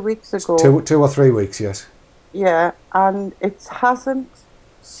be 2 weeks ago. 2 or 3 weeks, yes. Yeah, and it hasn't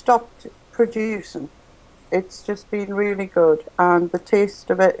stopped producing. It's just been really good, and the taste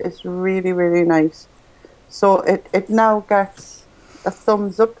of it is really, really nice. So it now gets a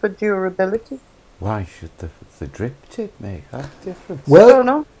thumbs up for durability. Why should the drip tip make that difference? Well, I don't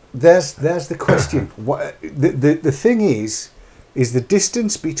know. There's the question. What the thing is the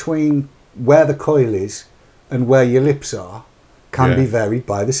distance between where the coil is and where your lips are can be varied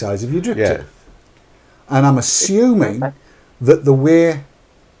by the size of your drip tip. And I'm assuming that the way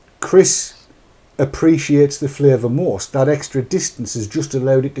Chris appreciates the flavour most, that extra distance has just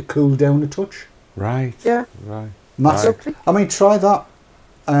allowed it to cool down a touch. Right. Yeah. Right. Massive. I mean, try that.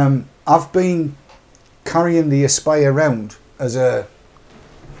 I've been carrying the Aspire around as a,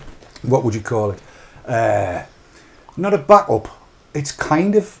 what would you call it? Not a backup. It's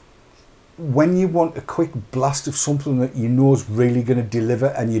kind of when you want a quick blast of something that you know is really going to deliver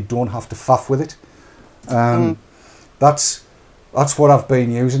and you don't have to faff with it. That's what I've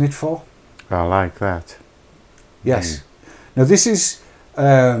been using it for. I like that. Yes. Now this is,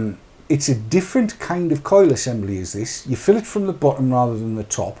 it's a different kind of coil assembly as this. You fill it from the bottom rather than the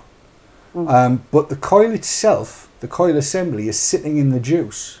top. But the coil itself, the coil assembly, is sitting in the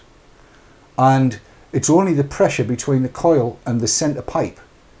juice. And it's only the pressure between the coil and the centre pipe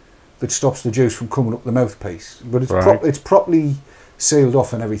that stops the juice from coming up the mouthpiece. But it's, it's properly sealed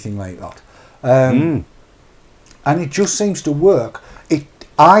off and everything like that. And it just seems to work.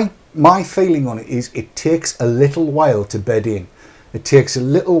 My feeling on it is it takes a little while to bed in. It takes a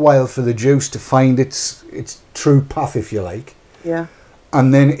little while for the juice to find its true path, if you like. Yeah.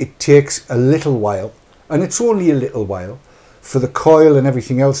 And then it takes a little while, and it's only a little while, for the coil and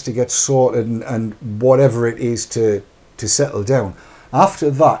everything else to get sorted and whatever it is to settle down. After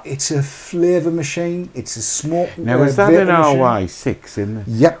that, it's a flavour machine. It's a smoke. Now is that an RY6 in there?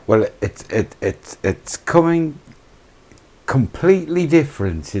 Yep. Well, it's coming completely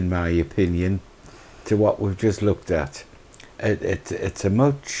different, in my opinion, to what we've just looked at. It's a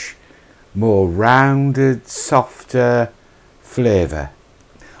much more rounded, softer flavour.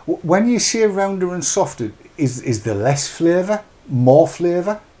 When you say rounder and softer, is there less flavour? More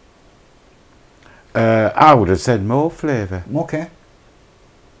flavour? I would have said more flavour. Okay.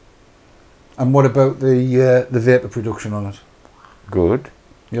 And what about the vapour production on it? Good.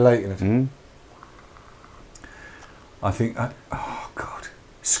 You liking it? Mm. I think, oh God,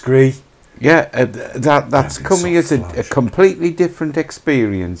 Scree. Yeah, that's coming as a completely different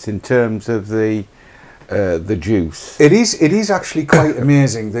experience in terms of the juice. It is actually quite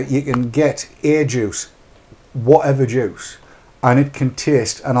amazing that you can get a juice, whatever juice, and it can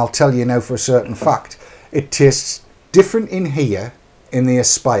taste, and I'll tell you now for a certain fact, it tastes different in here, in the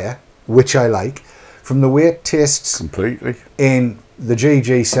Aspire, which I like, from the way it tastes Completely. in the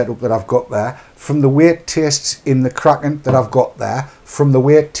GG setup that I've got there, from the way it tastes in the Kraken that I've got there, from the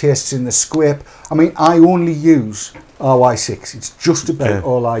way it tastes in the Scrape. I mean, I only use RY6. It's just about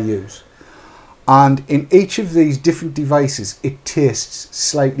all I use. And in each of these different devices, it tastes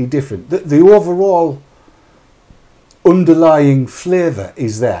slightly different. The overall underlying flavour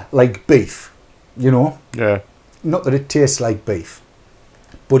is there, like beef, you know? Yeah. Not that it tastes like beef,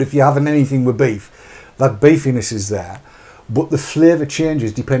 but if you're having anything with beef, that beefiness is there. But the flavour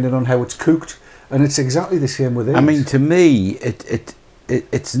changes depending on how it's cooked, and it's exactly the same with these. I mean, to me,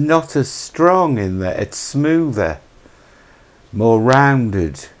 it's not as strong in there. It's smoother, more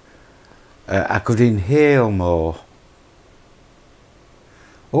rounded. I could inhale more.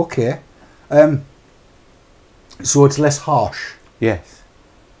 Okay. So it's less harsh. Yes.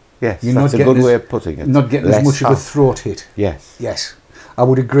 Yes, You're that's not a good getting way of putting it. Not getting Less as much of a harsh. throat hit. Yes. Yes. I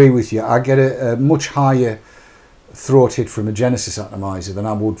would agree with you. I get a much higher throat hit from a Genesis atomizer than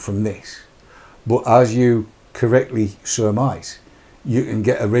I would from this. But as you correctly surmise, you can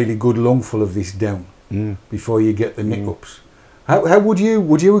get a really good lungful of this down before you get the nick-ups. How would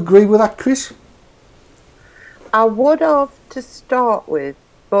you agree with that, Chris? I would have to start with,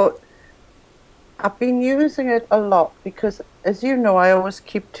 but I've been using it a lot because, as you know, I always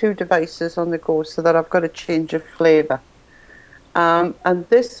keep 2 devices on the go so that I've got a change of flavour. And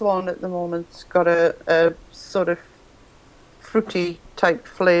this one at the moment's got a sort of fruity type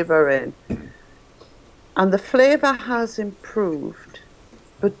flavour in. And the flavour has improved,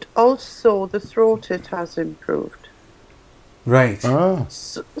 but also the throat hit has improved. Right. Oh.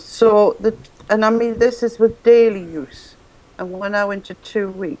 And I mean, this is with daily use. And we're now into 2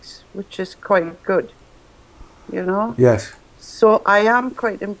 weeks, which is quite good, you know? Yes. So I am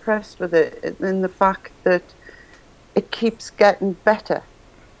quite impressed with it in the fact that it keeps getting better.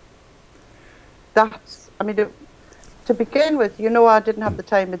 I mean, to begin with, you know, I didn't have the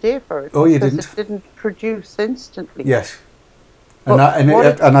time of day for it. Oh, you because didn't? It didn't produce instantly. Yes. But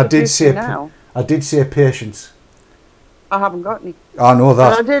I did say now, patience. I haven't got any. I know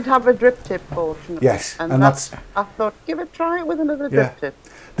that. And I did have a drip tip, fortunately. Yes, and that's. I thought, try it with another drip tip.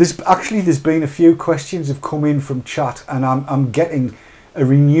 There's been a few questions have come in from chat, and I'm getting a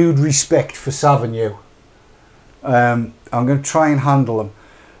renewed respect for Savigny. I'm going to try and handle them.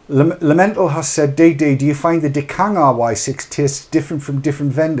 Lamental has said, DD, do you find the Decang RY6 tastes different from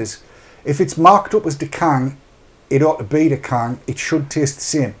different vendors? If it's marked up as Decang, it ought to be Decang. It should taste the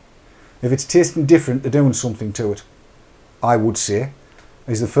same. If it's tasting different, they're doing something to it, I would say,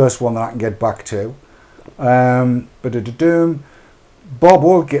 is the first one that I can get back to. Bob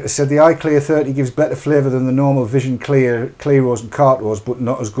Woolgate said the iClear 30 gives better flavour than the normal Vision Clearos and Cartos, but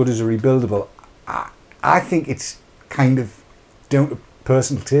not as good as a rebuildable. I think it's kind of down to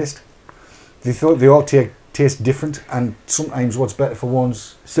personal taste. They all taste different, and sometimes what's better for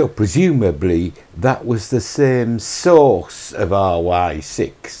one's... So presumably that was the same source of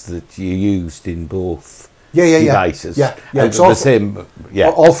RY6 that you used in both devices. Yeah. It's all the same. Yeah,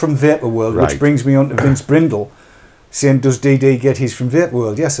 all from Vapor World, right. Which brings me on to Vince Brindle saying, "Does DD get his from Vapor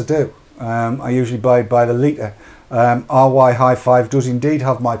World?" Yes, I do. I usually buy by the litre. RY High Five does indeed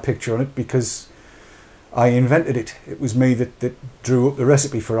have my picture on it because I invented it. It was me that drew up the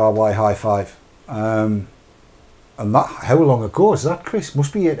recipe for RY High Five. And that, how long ago is that, Chris?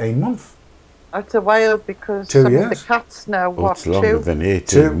 Must be 18 months. That's a while because 2 some years. of the cats now, it's longer than 18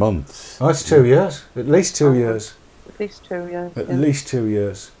 2 months. Oh, it's 2 years. At least 2 years. At least 2 years. At least 2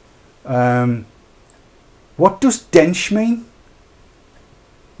 years. What does dench mean?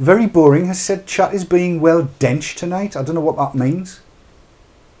 Very Boring has said chat is being well denched tonight. I don't know what that means.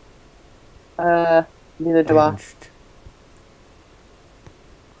 Neither do I.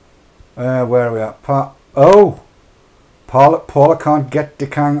 Where are we at? Paula can't get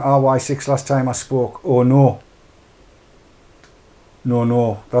Decang RY6 last time I spoke. Oh no.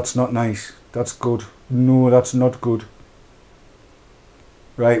 No, that's not nice. That's good. No, that's not good.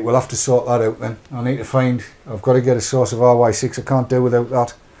 Right, we'll have to sort that out then. I need to find, I've got to get a source of RY6. I can't do without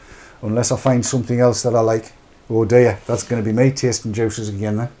that unless I find something else that I like. Oh dear, that's going to be me tasting juices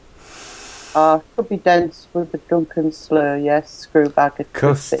again then. Could be dense with the drunken slur, yes. Screw bag of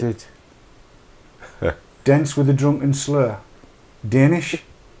Custard. Dense with a drunken slur. Danish.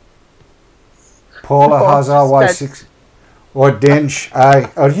 Paula has RY6. Or Danish.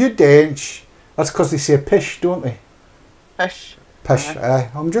 Aye. Are you Danish? That's because they say pish, don't they? Pish. Pish.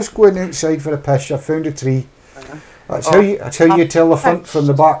 Aye. I'm just going outside for a pish. I found a tree. That's how you tell the front from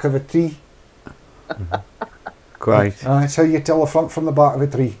the back of a tree. Quite. That's how you tell the front from the back of a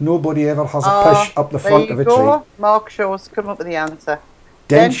tree. Nobody ever has a pish up the front of a tree. Mark Shaw's come up with the answer.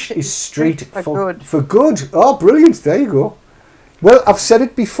 Dench is street for good. For good. Oh, brilliant. There you go. Well, I've said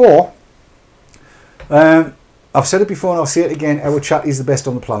it before. I've said it before and I'll say it again. Our chat is the best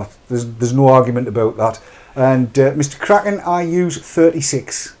on the planet. There's no argument about that. And Mr. Kraken, I use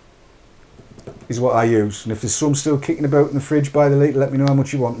 36 is what I use. And if there's some still kicking about in the fridge by the litre, let me know how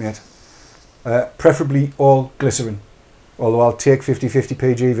much you want, mate. Preferably all glycerin. Although I'll take 50-50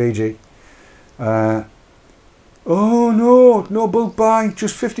 PG/VG. Oh no bulk buy,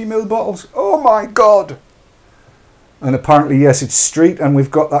 just 50ml bottles. Oh my god! And apparently, yes, it's street, and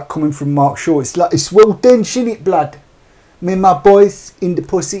we've got that coming from Mark Shaw. It's like, it's well done, shit, blood. Me and my boys in the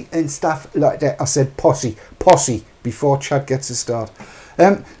pussy and stuff like that. I said posse, before Chad gets a start.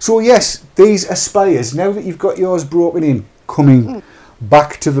 So yes, these aspires, now that you've got yours broken in, coming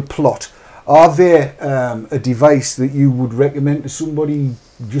back to the plot, are there a device that you would recommend to somebody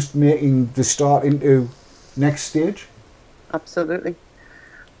just making the start into next stage? Absolutely.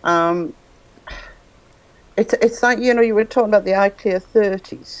 It's like, you know, you were talking about the iClear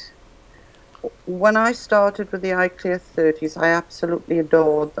 30s. When I started with the iClear 30s, I absolutely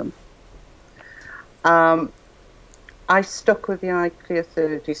adored them. I stuck with the iClear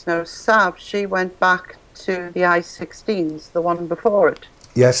 30s. Now, Sav, she went back to the i16s, the one before it.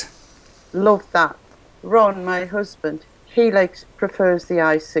 Yes. Loved that. Ron, my husband, he prefers the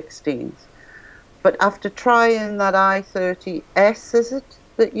i16s. But after trying that i30S, is it,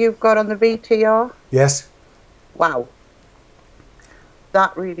 that you've got on the VTR? Yes. Wow.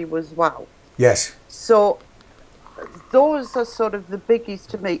 That really was wow. Yes. So those are sort of the biggies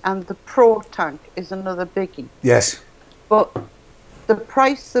to me, and the Pro Tank is another biggie. Yes. But the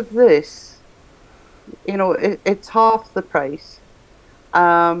price of this, you know, it's half the price.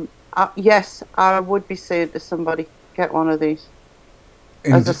 Yes, I would be saying to somebody, get one of these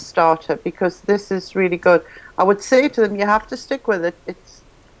as a starter, because this is really good. I would say to them, you have to stick with it. It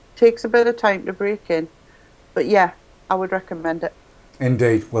takes a bit of time to break in. But yeah, I would recommend it.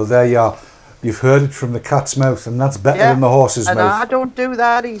 Indeed. Well, there you are. You've heard it from the cat's mouth, and that's better than the horse's mouth. And I don't do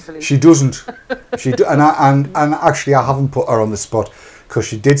that easily. She doesn't. And actually, I haven't put her on the spot, because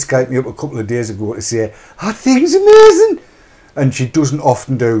she did Skype me up a couple of days ago to say, that thing's amazing. And she doesn't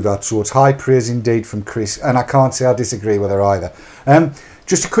often do that, so it's high praise indeed from Chris. And I can't say I disagree with her either.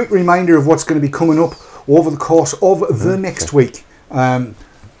 Just a quick reminder of what's going to be coming up over the course of the next week.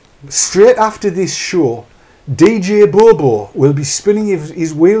 Straight after this show, DJ Bobo will be spinning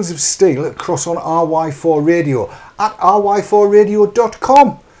his wheels of steel across on RY4 Radio at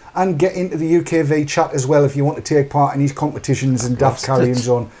ry4radio.com, and get into the UKV chat as well if you want to take part in his competitions and daft carry-ons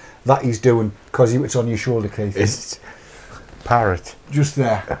on that he's doing, because it's on your shoulder, Keith. It's parrot. Just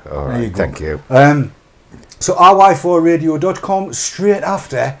there. All there you right, go. thank you. So ry4radio.com, straight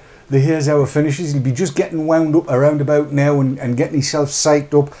after the Here's Our finishes. He'll be just getting wound up around about now and getting himself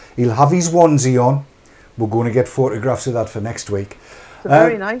psyched up. He'll have his onesie on. We're going to get photographs of that for next week. It's a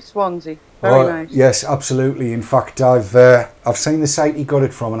very nice onesie. Very nice. Yes, absolutely. In fact, I've seen the site he got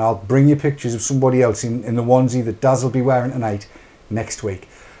it from, and I'll bring you pictures of somebody else in the onesie that Daz will be wearing tonight next week.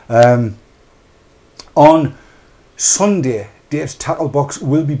 On Sunday, Dave's Tackle Box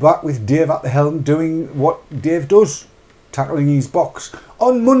will be back with Dave at the helm doing what Dave does, tackling his box.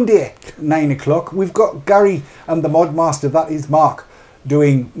 On Monday, 9 o'clock, we've got Gary and the mod master, that is Mark,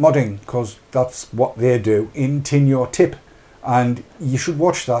 doing modding, because that's what they do in Tin Your Tip, and you should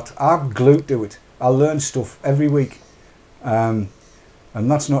watch that. I'm glued to it. I learn stuff every week, and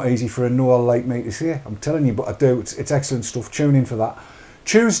that's not easy for a Noel like me to say, I'm telling you, but I do. It's excellent stuff. Tune in for that.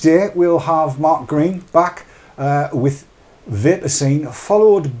 Tuesday we'll have Mark Green back with Vapor Scene,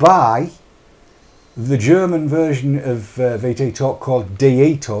 followed by the German version of VT Talk called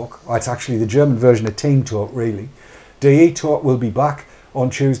DE Talk. It's actually the German version of Team Talk, really. DE Talk will be back on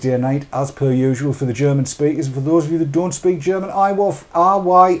Tuesday night, as per usual, for the German speakers. And for those of you that don't speak German,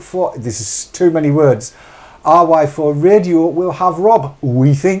 RY4, this is too many words, RY4 Radio will have Rob,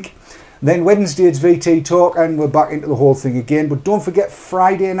 we think. Then Wednesday it's VT Talk, and we're back into the whole thing again. But don't forget,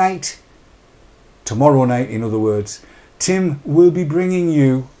 Friday night, tomorrow night in other words, Tim will be bringing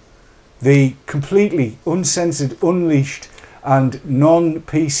you the completely uncensored, unleashed and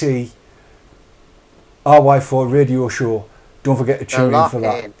non-PC RY4 radio show. Don't forget to tune in for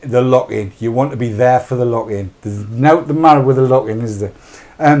that. The lock-in. You want to be there for the lock-in. There's nothing the matter with the lock-in, is there?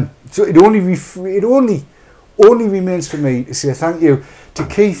 So it only remains for me to say thank you to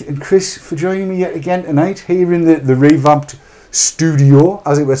Keith and Chris for joining me yet again tonight here in the revamped studio,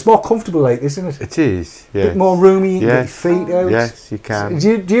 as it were. It's more comfortable like this, isn't it? It is, yes. A bit more roomy, you can get your feet out. Yes, you can.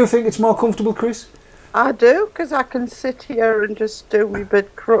 Do you think it's more comfortable, Chris? I do, because I can sit here and just do my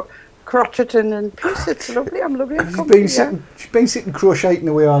bit crotcheting and peace. It's lovely. I'm lovely and comfy. She's been sitting crocheting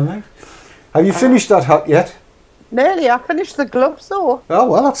away all night. Have you finished that hat yet? Nearly. I finished the gloves though. Oh,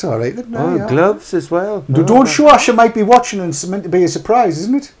 well, that's all right. No, gloves as well. No, don't show her. She might be watching, and it's meant to be a surprise,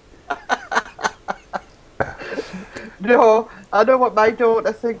 isn't it? No, I know what my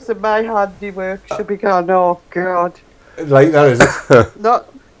daughter thinks of my handiwork. She'll be going, oh, God. Like that, is it?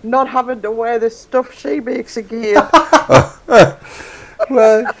 Not having to wear the stuff she makes again.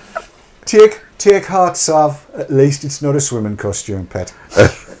 Well, take heart, Sav. At least it's not a swimming costume, pet.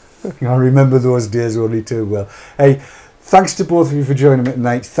 I remember those days only too well. Hey, thanks to both of you for joining me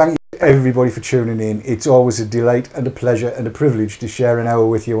tonight. Thank you everybody for tuning in. It's always a delight and a pleasure and a privilege to share an hour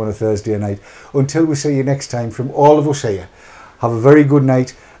with you on a Thursday night. Until we see you next time, from all of us here, have a very good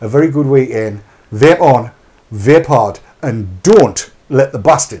night, a very good weekend. Vape on, vape hard, and don't let the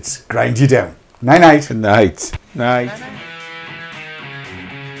bastards grind you down. Night night. Good night. Night.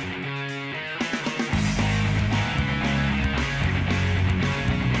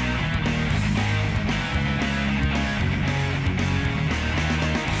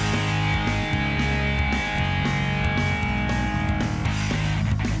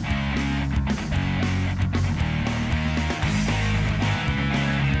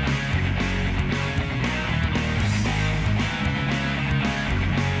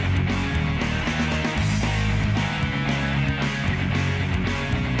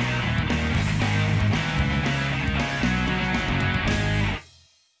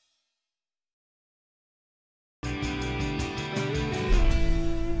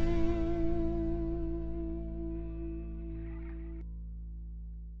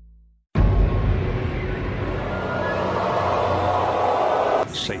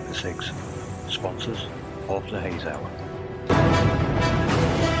 e-cigs, sponsors of the Haze Hour.